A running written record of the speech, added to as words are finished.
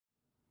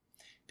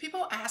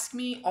People ask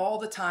me all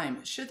the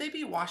time, should they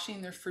be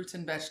washing their fruits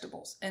and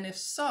vegetables? And if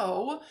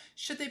so,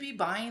 should they be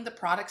buying the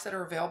products that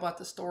are available at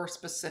the store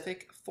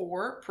specific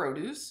for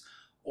produce,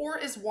 or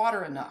is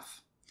water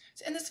enough?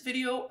 So in this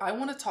video, I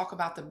want to talk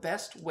about the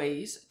best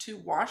ways to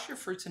wash your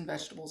fruits and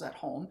vegetables at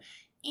home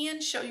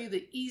and show you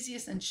the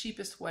easiest and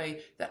cheapest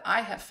way that I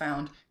have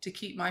found to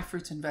keep my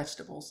fruits and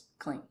vegetables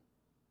clean.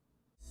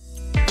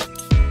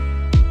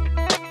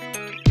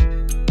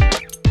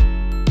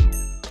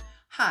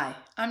 Hi,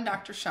 I'm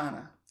Dr.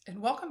 Shauna, and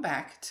welcome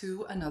back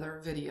to another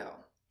video.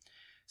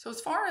 So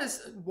as far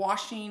as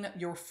washing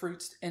your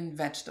fruits and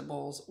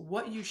vegetables,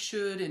 what you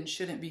should and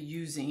shouldn't be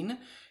using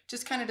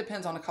just kind of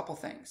depends on a couple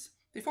things.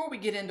 Before we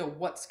get into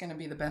what's going to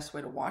be the best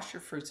way to wash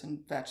your fruits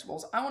and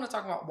vegetables, I want to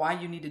talk about why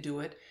you need to do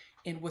it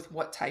and with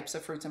what types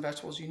of fruits and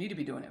vegetables you need to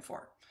be doing it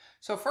for.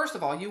 So first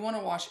of all, you want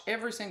to wash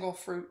every single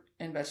fruit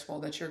and vegetable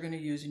that you're going to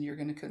use and you're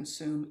going to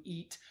consume,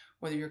 eat,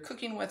 whether you're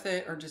cooking with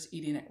it or just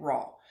eating it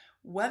raw.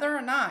 Whether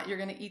or not you're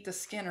going to eat the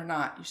skin or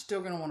not, you're still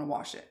going to want to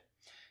wash it.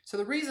 So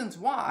the reasons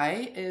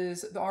why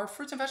is our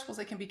fruits and vegetables,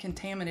 they can be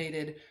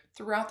contaminated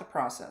throughout the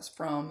process,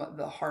 from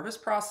the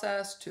harvest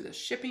process to the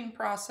shipping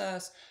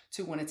process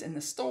to when it's in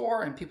the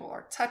store and people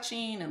are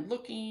touching and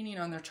looking,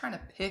 and they're trying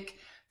to pick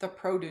the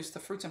produce, the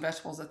fruits and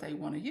vegetables that they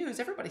want to use.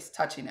 Everybody's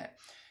touching it.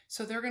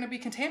 So they're going to be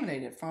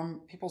contaminated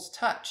from people's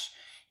touch.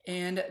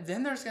 And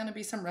then there's going to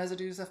be some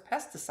residues of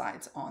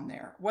pesticides on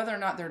there, whether or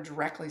not they're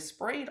directly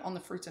sprayed on the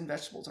fruits and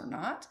vegetables or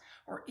not,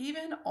 or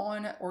even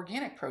on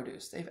organic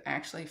produce. They've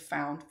actually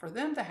found for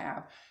them to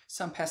have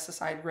some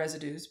pesticide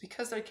residues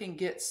because they can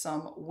get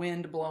some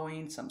wind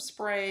blowing, some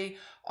spray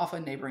off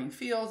of neighboring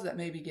fields that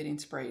may be getting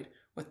sprayed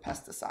with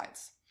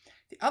pesticides.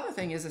 The other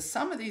thing is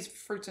some of these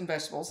fruits and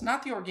vegetables,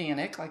 not the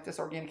organic, like this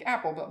organic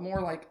apple, but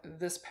more like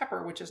this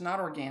pepper, which is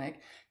not organic,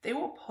 they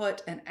will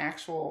put an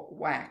actual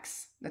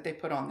wax that they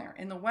put on there.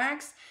 And the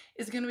wax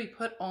is going to be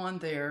put on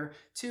there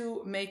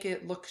to make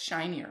it look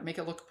shinier, make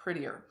it look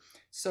prettier.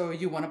 So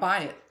you want to buy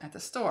it at the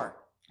store.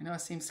 I know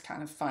it seems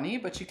kind of funny,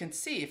 but you can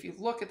see if you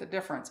look at the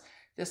difference.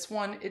 This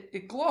one,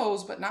 it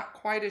glows, but not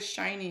quite as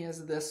shiny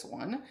as this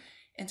one.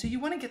 And so you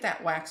want to get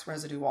that wax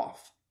residue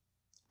off.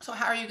 So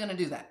how are you going to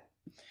do that?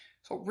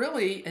 So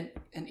really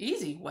an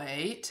easy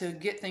way to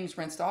get things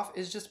rinsed off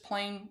is just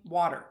plain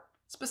water,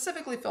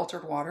 specifically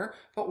filtered water,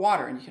 but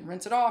water. And you can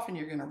rinse it off and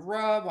you're going to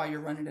rub while you're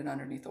running it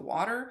underneath the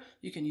water.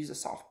 You can use a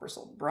soft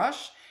bristled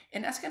brush,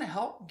 and that's going to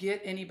help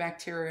get any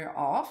bacteria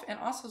off and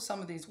also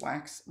some of these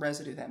wax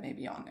residue that may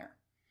be on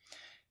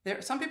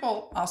there. Some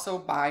people also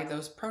buy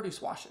those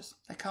produce washes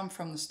that come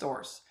from the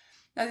stores.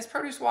 Now these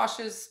produce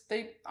washes,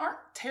 they aren't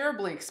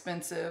terribly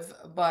expensive,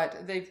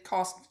 but they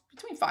cost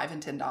between $5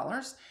 and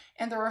 $10.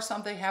 And there are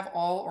some, they have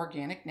all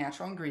organic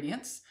natural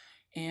ingredients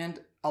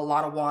and a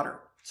lot of water.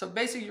 So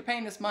basically you're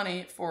paying this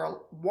money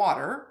for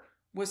water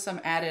with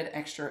some added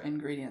extra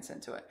ingredients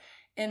into it.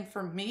 And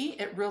for me,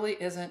 it really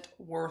isn't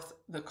worth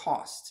the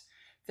cost.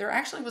 There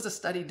actually was a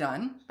study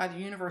done by the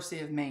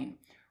University of Maine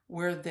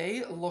where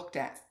they looked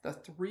at the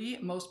 3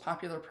 most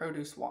popular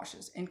produce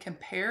washes and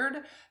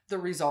compared the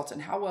results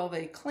and how well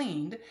they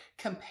cleaned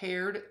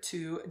compared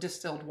to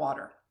distilled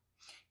water.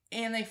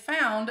 And they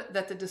found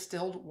that the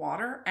distilled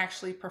water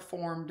actually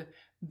performed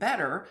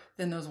better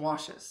than those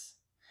washes.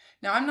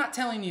 Now, I'm not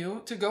telling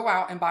you to go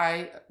out and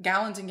buy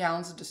gallons and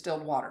gallons of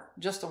distilled water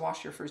just to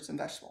wash your fruits and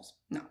vegetables.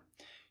 No,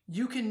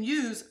 you can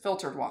use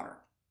filtered water.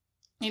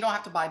 You don't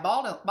have to buy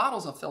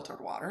bottles of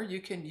filtered water.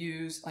 You can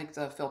use like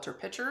the filter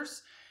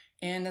pitchers,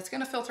 and that's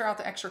going to filter out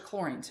the extra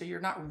chlorine. So you're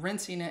not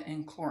rinsing it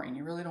in chlorine.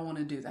 You really don't want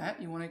to do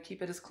that. You want to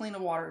keep it as clean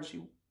of water as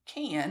you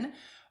can.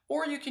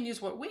 Or you can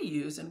use what we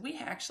use, and we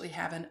actually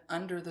have an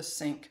under the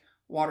sink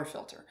water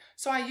filter.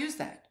 So I use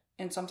that.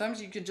 And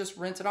sometimes you can just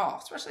rinse it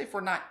off, especially if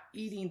we're not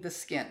eating the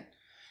skin.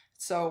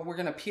 So we're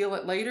going to peel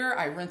it later.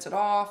 I rinse it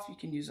off. You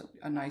can use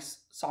a nice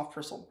soft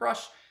bristled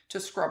brush to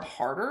scrub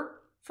harder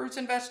fruits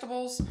and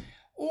vegetables.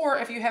 Or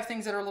if you have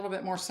things that are a little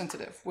bit more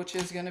sensitive, which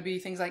is going to be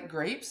things like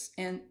grapes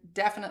and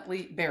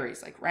definitely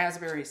berries, like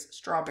raspberries,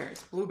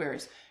 strawberries,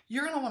 blueberries,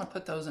 you're going to want to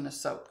put those in a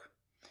soak.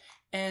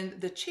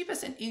 And the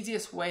cheapest and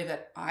easiest way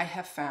that I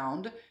have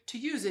found to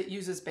use it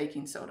uses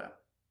baking soda.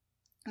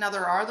 Now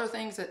there are other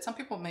things that some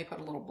people may put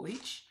a little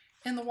bleach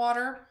in the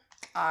water.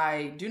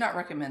 I do not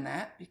recommend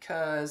that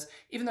because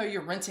even though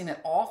you're rinsing it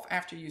off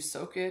after you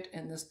soak it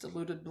in this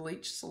diluted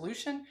bleach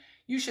solution,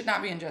 you should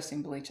not be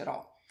ingesting bleach at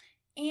all.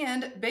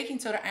 And baking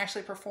soda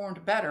actually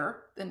performed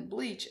better than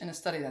bleach in a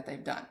study that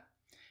they've done.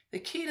 The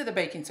key to the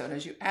baking soda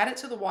is you add it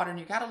to the water and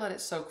you got to let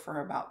it soak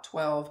for about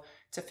 12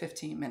 to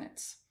 15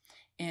 minutes.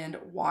 And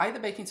why the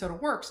baking soda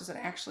works is it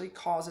actually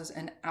causes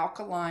an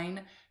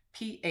alkaline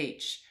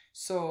pH.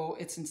 So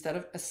it's instead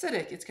of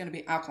acidic, it's going to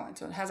be alkaline.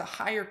 So it has a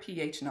higher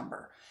pH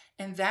number.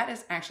 And that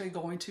is actually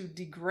going to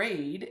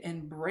degrade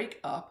and break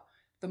up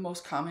the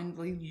most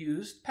commonly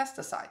used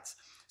pesticides.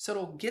 So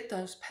it'll get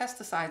those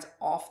pesticides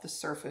off the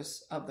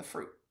surface of the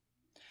fruit.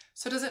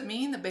 So does it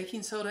mean the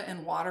baking soda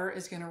and water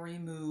is going to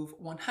remove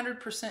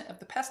 100% of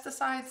the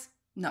pesticides?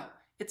 No,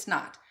 it's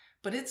not.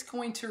 but it's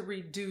going to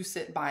reduce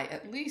it by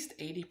at least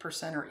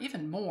 80% or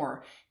even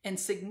more and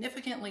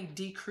significantly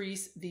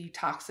decrease the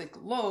toxic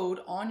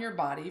load on your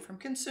body from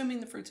consuming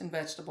the fruits and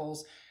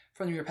vegetables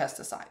from your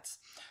pesticides.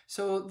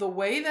 So the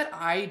way that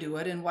I do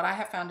it, and what I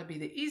have found to be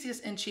the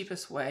easiest and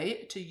cheapest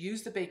way to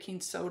use the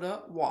baking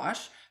soda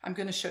wash, I'm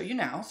going to show you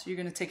now. So you're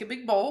going to take a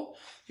big bowl,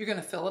 you're going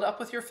to fill it up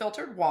with your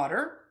filtered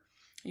water.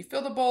 You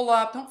fill the bowl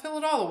up, don't fill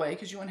it all the way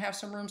because you want to have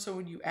some room so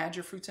when you add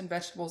your fruits and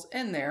vegetables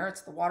in there,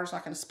 the water's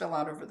not going to spill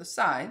out over the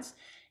sides.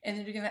 And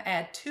then you're going to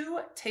add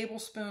 2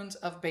 tablespoons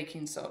of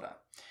baking soda.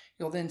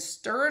 You'll then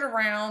stir it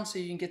around so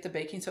you can get the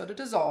baking soda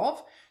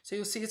dissolve. So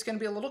you'll see it's going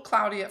to be a little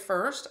cloudy at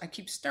first. I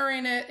keep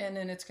stirring it and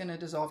then it's going to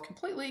dissolve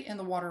completely and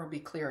the water will be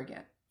clear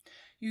again.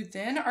 You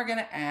then are going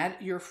to add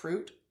your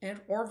fruit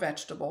or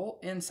vegetable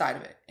inside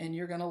of it and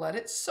you're going to let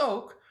it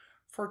soak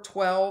for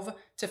 12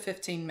 to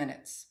 15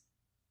 minutes.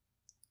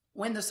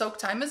 When the soak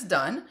time is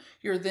done,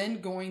 you're then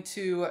going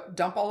to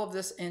dump all of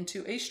this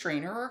into a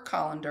strainer or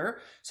colander,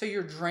 so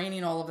you're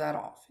draining all of that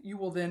off. You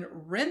will then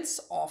rinse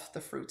off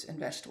the fruits and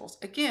vegetables,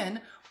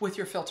 again, with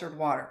your filtered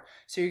water.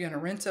 So you're going to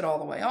rinse it all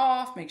the way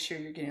off, make sure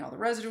you're getting all the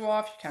residue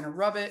off, you kind of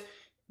rub it.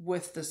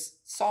 With the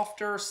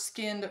softer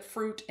skinned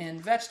fruit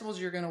and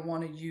vegetables, you're going to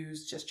want to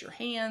use just your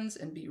hands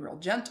and be real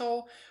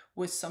gentle.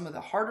 With some of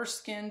the harder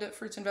skinned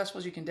fruits and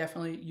vegetables, you can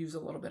definitely use a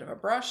little bit of a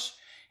brush.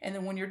 And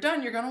then when you're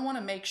done, you're going to want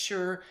to make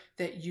sure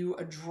that you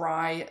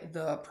dry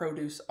the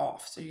produce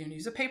off. So you're going to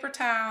use a paper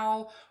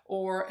towel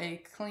or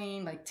a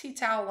clean like tea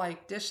towel,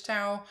 like dish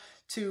towel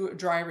to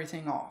dry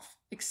everything off,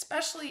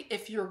 especially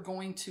if you're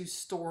going to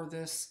store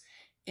this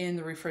in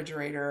the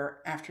refrigerator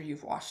after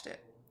you've washed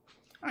it.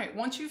 All right,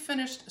 once you've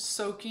finished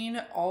soaking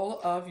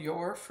all of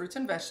your fruits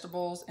and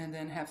vegetables and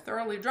then have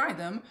thoroughly dried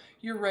them,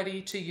 you're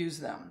ready to use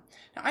them.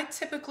 Now, I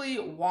typically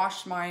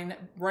wash mine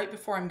right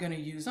before I'm going to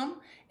use them,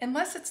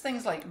 unless it's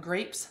things like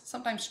grapes,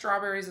 sometimes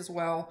strawberries as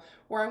well,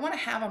 where I want to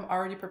have them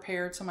already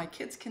prepared so my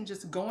kids can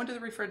just go into the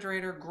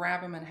refrigerator,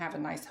 grab them, and have a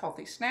nice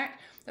healthy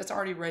snack that's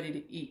already ready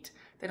to eat.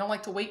 They don't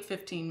like to wait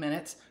 15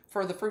 minutes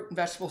for the fruit and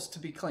vegetables to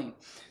be clean.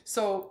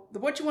 So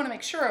what you want to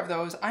make sure of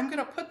those, I'm going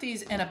to put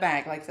these in a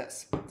bag like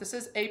this. This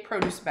is a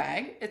produce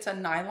bag. It's a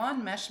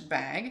nylon mesh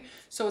bag,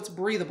 so it's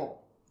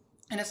breathable.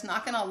 And it's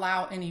not going to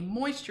allow any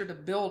moisture to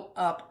build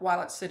up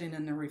while it's sitting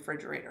in the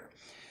refrigerator.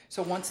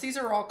 So once these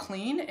are all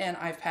clean and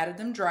I've patted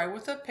them dry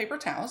with the paper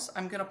towels,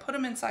 I'm going to put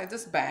them inside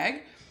this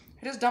bag.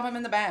 I just dump them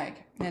in the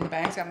bag. And the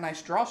bag's got a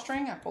nice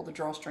drawstring. I pull the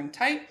drawstring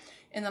tight,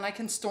 and then I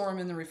can store them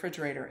in the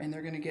refrigerator. And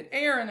they're going to get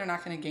air and they're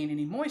not going to gain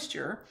any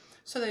moisture,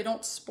 so they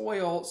don't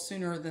spoil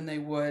sooner than they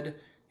would,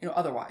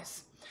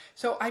 otherwise.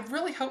 So I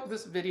really hope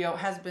this video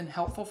has been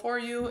helpful for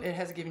you. It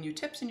has given you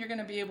tips, and you're going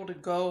to be able to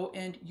go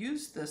and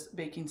use this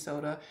baking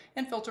soda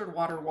and filtered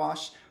water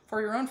wash for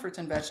your own fruits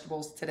and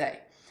vegetables today.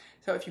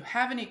 So if you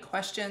have any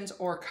questions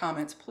or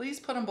comments, please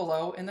put them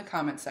below in the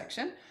comment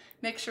section.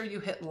 Make sure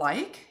you hit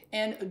like,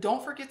 and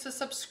don't forget to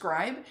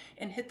subscribe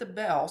and hit the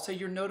bell so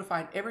you're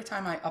notified every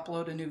time I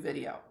upload a new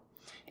video.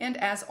 And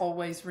as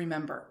always,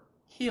 remember,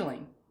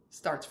 healing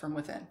starts from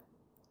within.